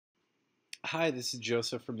Hi, this is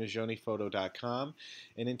Joseph from Nizhoniphoto.com,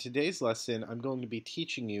 and in today's lesson I'm going to be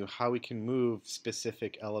teaching you how we can move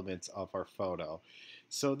specific elements of our photo.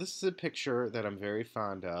 So this is a picture that I'm very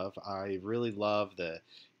fond of. I really love the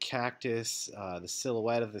cactus, the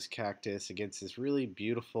silhouette of this cactus against this really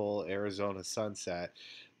beautiful Arizona sunset.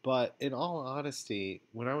 But in all honesty,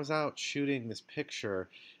 when I was out shooting this picture,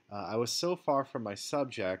 I was so far from my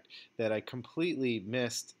subject that I completely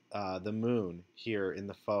missed the moon here in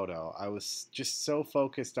the photo. I was just so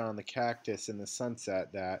focused on the cactus and the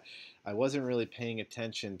sunset that I wasn't really paying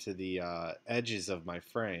attention to the edges of my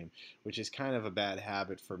frame, which is kind of a bad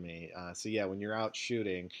habit for me. So yeah, when you're out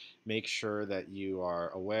shooting, make sure that you are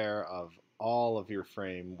aware of all of your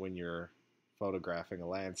frame when you're photographing a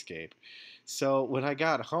landscape. So when I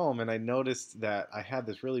got home and I noticed that I had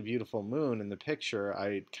this really beautiful moon in the picture,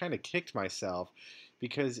 I kind of kicked myself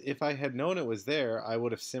because if I had known it was there, I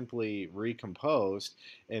would have simply recomposed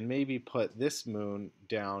and maybe put this moon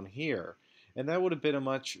down here. And that would have been a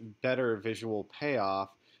much better visual payoff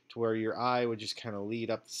to where your eye would just kind of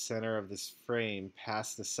lead up the center of this frame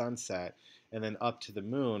past the sunset and then up to the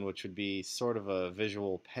moon, which would be sort of a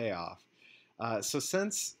visual payoff. So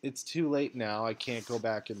since it's too late now, I can't go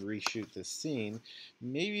back and reshoot this scene,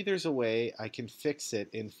 maybe there's a way I can fix it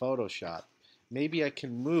in Photoshop. Maybe I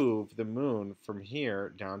can move the moon from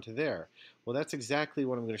here down to there. Well, that's exactly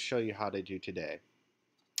what I'm going to show you how to do today.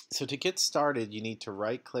 So to get started, you need to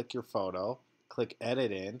right-click your photo, click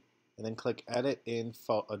Edit In, and then click Edit in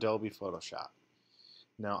Adobe Photoshop.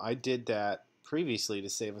 Now, I did that previously to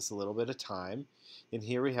save us a little bit of time, and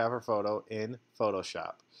here we have our photo in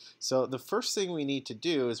Photoshop. So the first thing we need to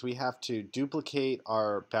do is we have to duplicate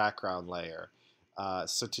our background layer.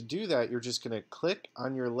 So to do that, you're just going to click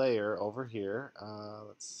on your layer over here.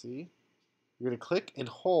 Let's see. You're going to click and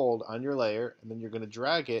hold on your layer, and then you're going to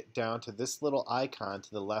drag it down to this little icon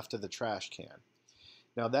to the left of the trash can.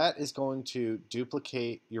 Now that is going to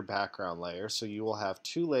duplicate your background layer, so you will have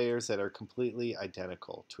two layers that are completely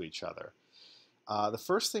identical to each other. The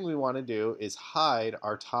first thing we want to do is hide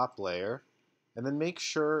our top layer and then make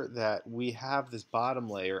sure that we have this bottom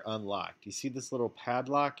layer unlocked. You see this little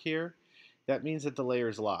padlock here? That means that the layer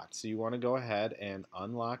is locked. So you want to go ahead and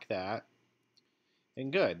unlock that.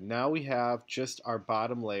 And good. Now we have just our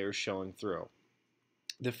bottom layer showing through.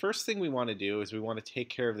 The first thing we want to do is we want to take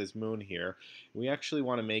care of this moon here. We actually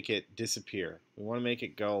want to make it disappear. We want to make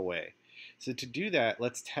it go away. So to do that,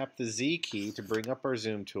 let's tap the Z key to bring up our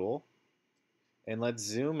zoom tool. And let's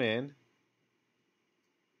zoom in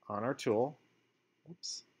on our tool.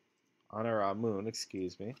 Oops. On our moon,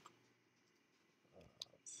 excuse me.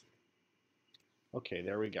 Okay,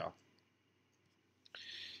 there we go.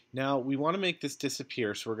 Now we want to make this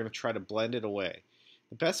disappear, so we're going to try to blend it away.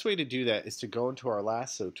 The best way to do that is to go into our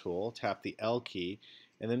lasso tool, tap the L key,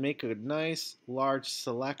 and then make a nice large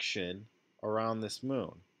selection around this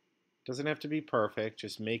moon. Doesn't have to be perfect,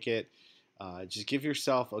 just make it, just give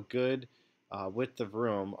yourself a good width of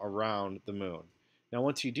room around the moon. Now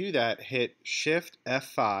once you do that, hit Shift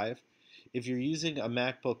F5. If you're using a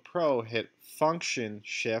MacBook Pro, hit Function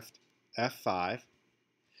Shift F5.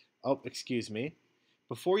 Oh, excuse me.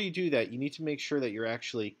 Before you do that, you need to make sure that you're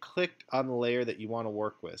actually clicked on the layer that you want to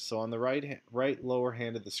work with. So on the right lower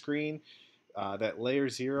hand of the screen, that layer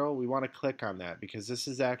 0, we want to click on that because this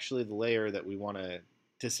is actually the layer that we want to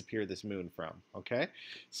disappear this moon from. Okay?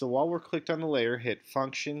 So while we're clicked on the layer, hit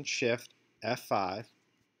Function Shift F5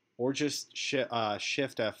 or just Shift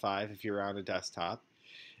F5 if you're on a desktop.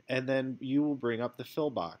 And then you will bring up the fill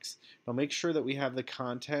box. Now make sure that we have the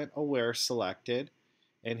content aware selected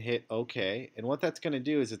and hit OK. And what that's going to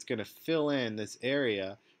do is it's going to fill in this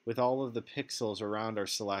area with all of the pixels around our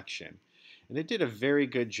selection. And it did a very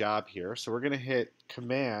good job here. So we're going to hit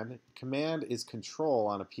Command. Command is Control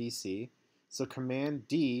on a PC. So Command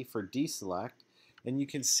D for deselect. And you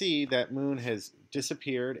can see that moon has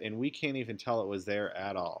disappeared and we can't even tell it was there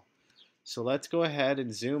at all. So let's go ahead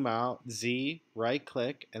and zoom out, Z, right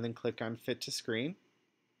click, and then click on Fit to Screen.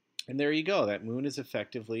 And there you go, that moon has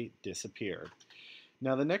effectively disappeared.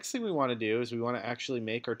 Now the next thing we want to do is we want to actually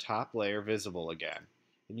make our top layer visible again.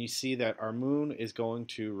 And you see that our moon is going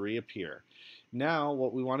to reappear. Now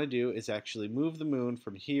what we want to do is actually move the moon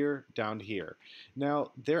from here down to here.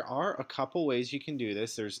 Now there are a couple ways you can do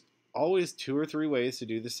this. There's always 2 or 3 ways to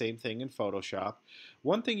do the same thing in Photoshop.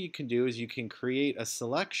 One thing you can do is you can create a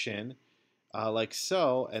selection like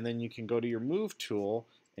so, and then you can go to your Move tool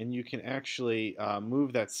and you can actually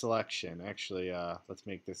move that selection. Actually, let's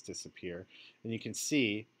make this disappear. And you can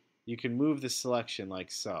see you can move the selection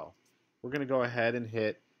like so. We're going to go ahead and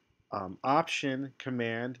hit Option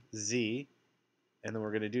Command Z, and then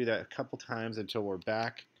we're going to do that a couple times until we're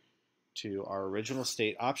back to our original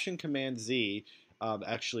state. Option Command Z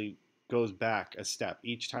actually goes back a step.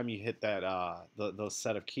 Each time you hit that those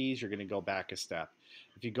set of keys, you're going to go back a step.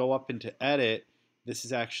 If you go up into Edit, this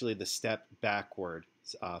is actually the step backward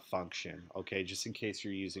function. Okay, just in case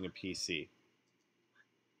you're using a PC.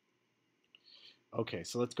 Okay,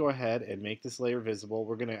 so let's go ahead and make this layer visible.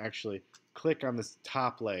 We're going to actually click on this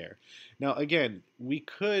top layer. Now, again, we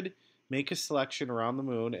could make a selection around the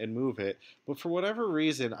moon and move it, but for whatever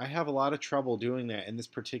reason, I have a lot of trouble doing that in this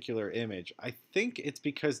particular image. I think it's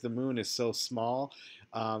because the moon is so small.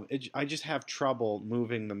 I just have trouble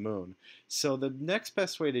moving the moon. So the next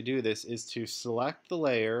best way to do this is to select the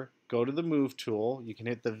layer, go to the Move tool. You can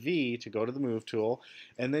hit the V to go to the Move tool,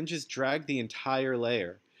 and then just drag the entire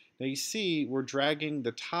layer. Now you see we're dragging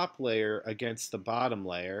the top layer against the bottom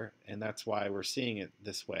layer, and that's why we're seeing it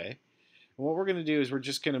this way. And what we're going to do is we're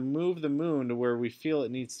just going to move the moon to where we feel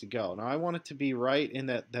it needs to go. Now I want it to be right in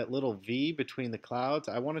that little V between the clouds.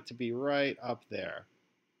 I want it to be right up there.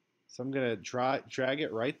 So I'm going to drag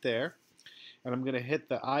it right there, and I'm going to hit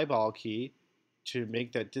the eyeball key to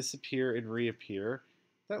make that disappear and reappear.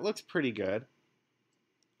 That looks pretty good.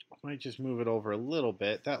 I might just move it over a little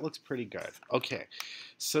bit. That looks pretty good. Okay,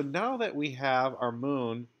 so now that we have our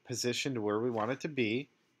moon positioned where we want it to be,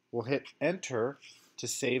 we'll hit Enter to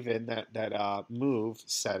save in that move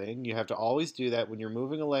setting. You have to always do that when you're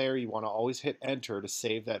moving a layer. You want to always hit Enter to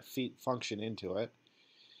save that function into it.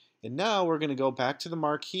 And now we're going to go back to the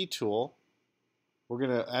Marquee Tool. We're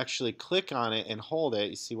going to actually click on it and hold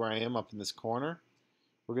it. You see where I am up in this corner?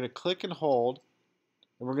 We're going to click and hold,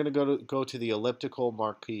 and we're going to go to the elliptical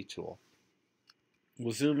Marquee Tool.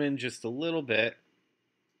 We'll zoom in just a little bit.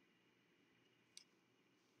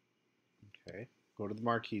 Okay, go to the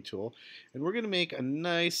Marquee Tool, and we're going to make a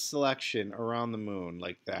nice selection around the moon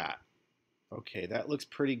like that. Okay, that looks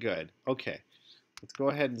pretty good. Okay, let's go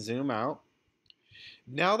ahead and zoom out.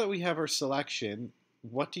 Now that we have our selection,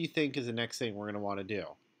 what do you think is the next thing we're going to want to do?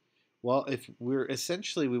 Well, if we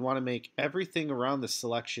want to make everything around the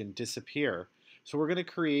selection disappear. So we're going to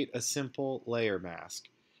create a simple layer mask.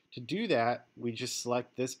 To do that, we just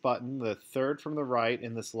select this button, the third from the right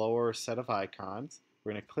in this lower set of icons.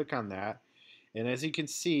 We're going to click on that. And as you can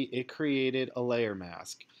see, it created a layer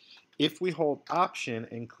mask. If we hold Option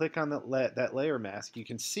and click on that layer mask, you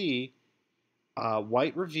can see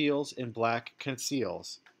white reveals and black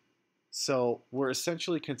conceals. So we're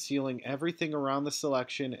essentially concealing everything around the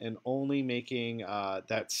selection and only making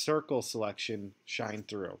that circle selection shine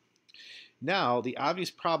through. Now, the obvious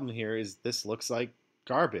problem here is this looks like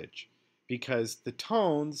garbage because the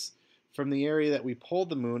tones from the area that we pulled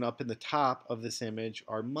the moon up in the top of this image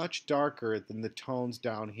are much darker than the tones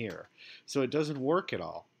down here. So it doesn't work at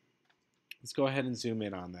all. Let's go ahead and zoom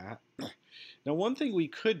in on that. Now, one thing we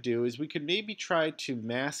could do is we could maybe try to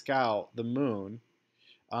mask out the moon.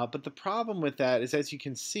 But the problem with that is, as you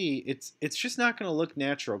can see, it's just not going to look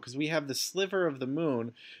natural because we have the sliver of the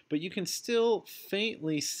moon, but you can still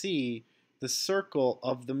faintly see the circle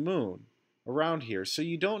of the moon around here. So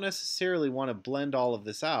you don't necessarily want to blend all of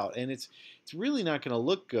this out, and it's really not going to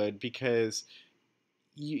look good because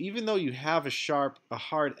even though you have a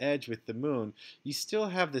hard edge with the moon, you still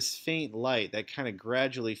have this faint light that kind of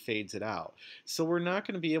gradually fades it out. So we're not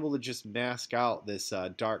going to be able to just mask out this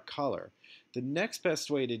dark color. The next best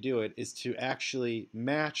way to do it is to actually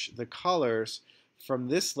match the colors from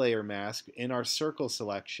this layer mask in our circle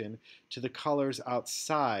selection to the colors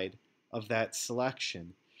outside of that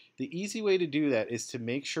selection. The easy way to do that is to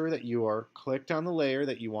make sure that you are clicked on the layer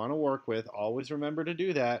that you want to work with. Always remember to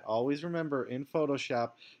do that. Always remember in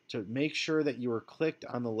Photoshop to make sure that you are clicked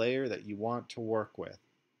on the layer that you want to work with.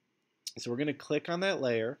 So we're going to click on that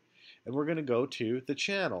layer and we're going to go to the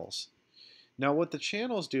channels. Now what the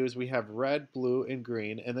channels do is we have red, blue, and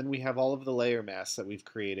green, and then we have all of the layer masks that we've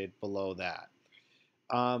created below that.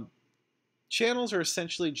 Channels are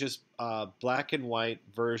essentially just black and white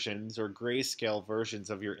versions or grayscale versions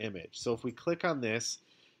of your image. So if we click on this,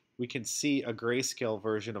 we can see a grayscale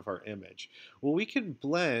version of our image. Well, we can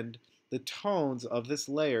blend the tones of this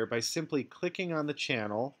layer by simply clicking on the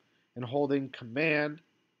channel and holding Command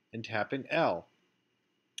and tapping L.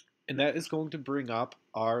 And that is going to bring up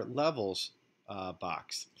our levels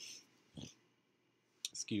box.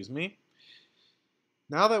 Excuse me.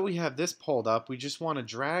 Now that we have this pulled up, we just want to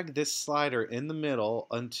drag this slider in the middle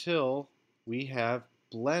until we have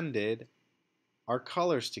blended our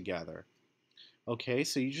colors together. Okay,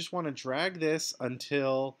 so you just want to drag this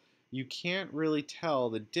until you can't really tell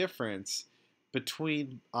the difference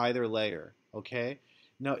between either layer. Okay,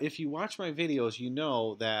 now if you watch my videos, you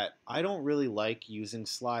know that I don't really like using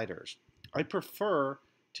sliders. I prefer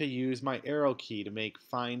to use my arrow key to make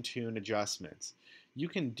fine-tune adjustments. You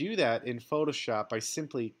can do that in Photoshop by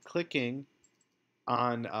simply clicking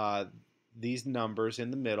on these numbers in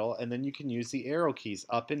the middle, and then you can use the arrow keys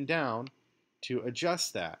up and down to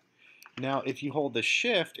adjust that. Now, if you hold the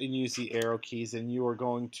shift and use the arrow keys, then you are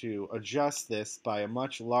going to adjust this by a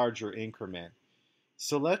much larger increment.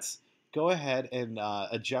 So let's go ahead and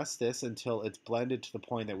adjust this until it's blended to the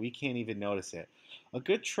point that we can't even notice it. A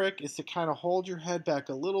good trick is to kind of hold your head back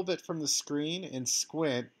a little bit from the screen and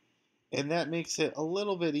squint, and that makes it a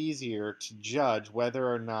little bit easier to judge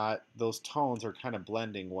whether or not those tones are kind of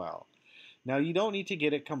blending well. Now, you don't need to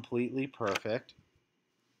get it completely perfect.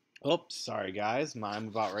 Oops, sorry guys, I'm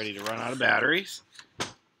about ready to run out of batteries.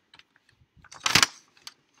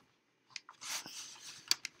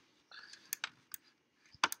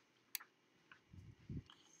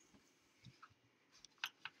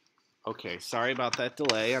 Okay, sorry about that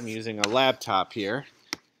delay. I'm using a laptop here,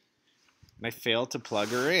 and I failed to plug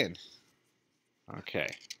her in. Okay.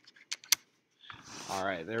 All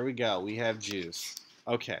right, there we go. We have juice.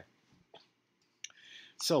 Okay.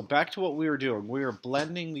 So back to what we were doing. We were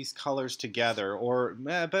blending these colors together, or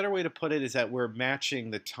a better way to put it is that we're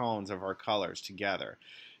matching the tones of our colors together.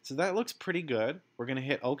 So that looks pretty good. We're going to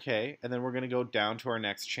hit OK, and then we're going to go down to our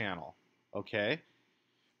next channel. Okay?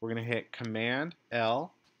 We're going to hit Command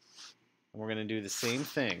L, and we're going to do the same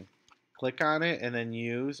thing. Click on it, and then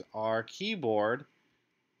use our keyboard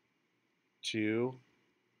to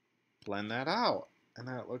blend that out. And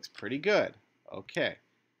that looks pretty good. Okay.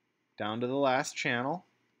 Down to the last channel.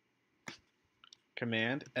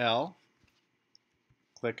 Command L.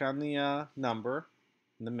 Click on the number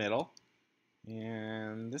in the middle.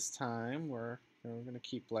 And this time we're going to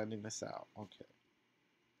keep blending this out. Okay.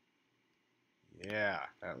 Yeah,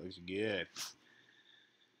 that looks good.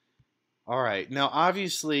 Alright, now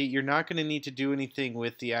obviously you're not going to need to do anything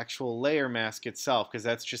with the actual layer mask itself because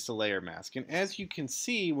that's just a layer mask. And as you can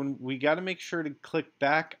see, when we got to make sure to click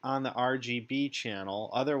back on the RGB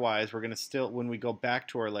channel, otherwise we're going to still, when we go back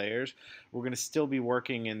to our layers, we're going to still be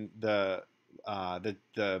working in the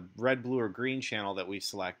red, blue, or green channel that we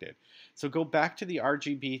selected. So go back to the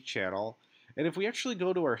RGB channel, and if we actually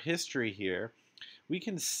go to our history here, we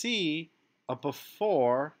can see a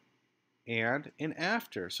before and an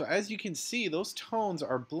after. So as you can see, those tones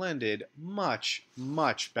are blended much,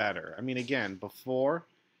 much better. I mean, again, before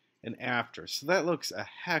and after. So that looks a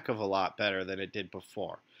heck of a lot better than it did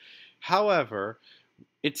before. However,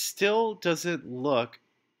 it still doesn't look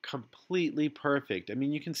completely perfect. I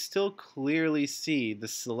mean, you can still clearly see the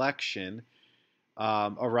selection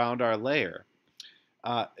around our layer.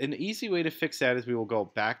 An easy way to fix that is we will go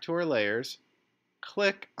back to our layers,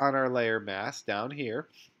 click on our layer mask down here,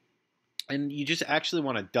 and you just actually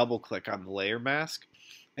want to double click on the layer mask,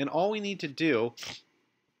 and all we need to do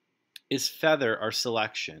is feather our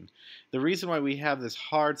selection. The reason why we have this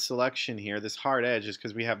hard selection here, this hard edge, is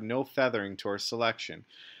because we have no feathering to our selection.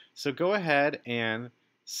 So go ahead and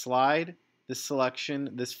slide the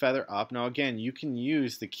selection, this feather up. Now again, you can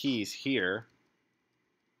use the keys here.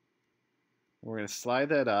 We're going to slide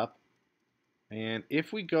that up, and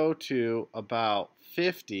if we go to about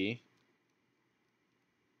 50,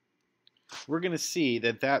 we're going to see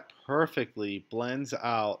that that perfectly blends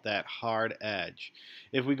out that hard edge.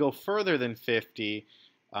 If we go further than 50,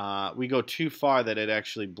 we go too far that it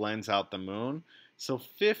actually blends out the moon. So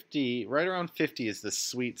 50, right around 50 is the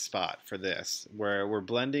sweet spot for this, where we're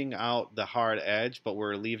blending out the hard edge, but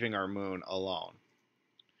we're leaving our moon alone.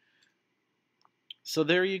 So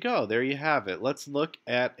there you go. There you have it. Let's look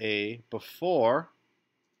at a before.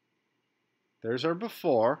 There's our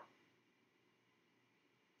before.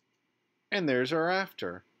 And there's our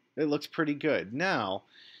after. It looks pretty good. Now,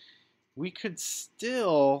 we could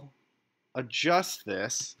still adjust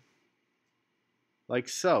this like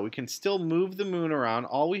so. We can still move the moon around.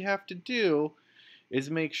 All we have to do is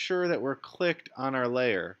make sure that we're clicked on our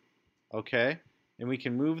layer. Okay? And we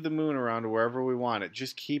can move the moon around to wherever we want it.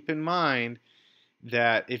 Just keep in mind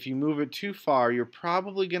that if you move it too far, you're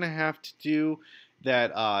probably going to have to do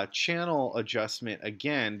that channel adjustment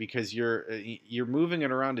again, because you're moving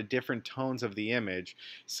it around to different tones of the image.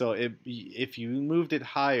 So if you moved it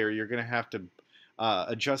higher, you're going to have to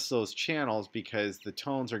adjust those channels, because the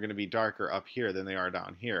tones are going to be darker up here than they are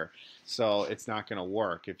down here. So it's not going to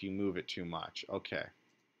work if you move it too much. Okay.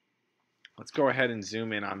 Let's go ahead and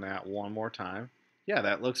zoom in on that one more time. Yeah,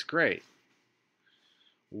 that looks great.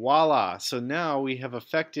 Voila! So now we have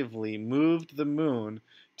effectively moved the moon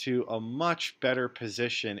to a much better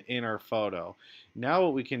position in our photo. Now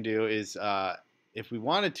what we can do is, if we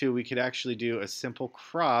wanted to, we could actually do a simple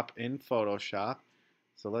crop in Photoshop.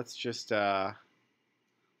 So let's just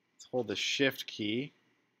hold the Shift key.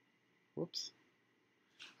 Whoops.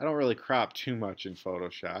 I don't really crop too much in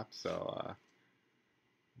Photoshop, so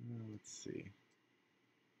let's see.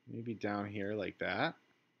 Maybe down here like that.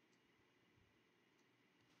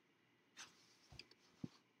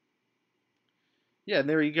 Yeah, and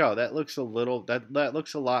there you go. That looks that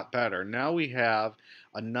looks a lot better. Now we have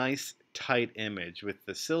a nice tight image with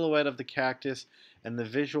the silhouette of the cactus and the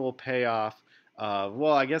visual payoff.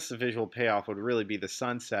 Well, I guess the visual payoff would really be the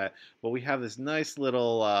sunset, but we have this nice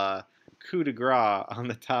little coup de grace on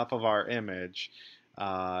the top of our image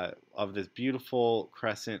of this beautiful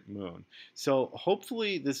crescent moon. So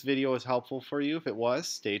hopefully this video was helpful for you. If it was,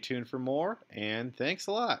 stay tuned for more, and thanks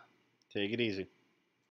a lot. Take it easy.